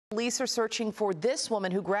Police are searching for this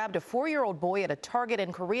woman who grabbed a 4-year-old boy at a Target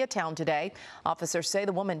in Koreatown today. Officers say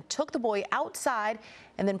the woman took the boy outside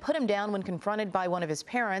and then put him down when confronted by one of his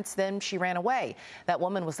parents. Then she ran away. That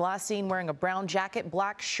woman was last seen wearing a brown jacket,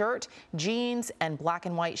 black shirt, jeans, and black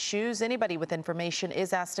and white shoes. Anybody with information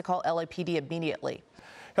is asked to call LAPD immediately.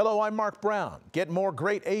 Hello, I'm Mark Brown. Get more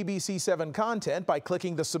great ABC7 content by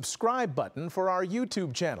clicking the subscribe button for our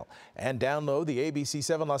YouTube channel and download the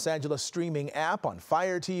ABC7 Los Angeles streaming app on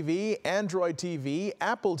Fire TV, Android TV,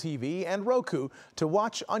 Apple TV, and Roku to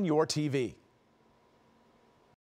watch on your TV.